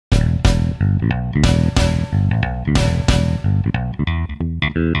The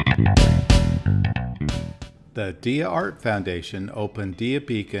Dia Art Foundation opened Dia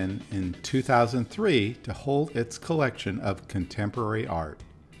Beacon in 2003 to hold its collection of contemporary art.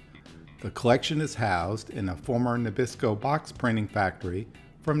 The collection is housed in a former Nabisco box printing factory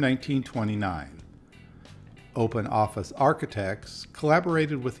from 1929. Open Office Architects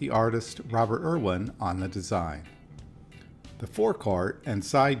collaborated with the artist Robert Irwin on the design. The forecourt and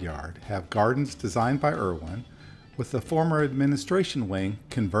side yard have gardens designed by Irwin, with the former administration wing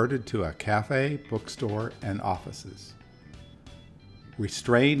converted to a cafe, bookstore, and offices.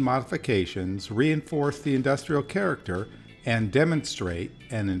 Restrained modifications reinforce the industrial character and demonstrate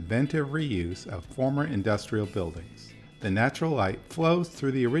an inventive reuse of former industrial buildings. The natural light flows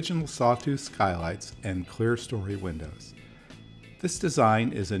through the original sawtooth skylights and clerestory windows. This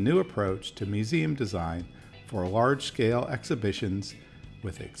design is a new approach to museum design for large-scale exhibitions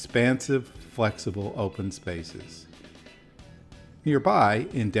with expansive, flexible open spaces. Nearby,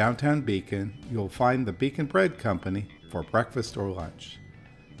 in downtown Beacon, you'll find the Beacon Bread Company for breakfast or lunch.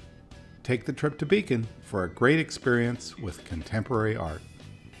 Take the trip to Beacon for a great experience with contemporary art.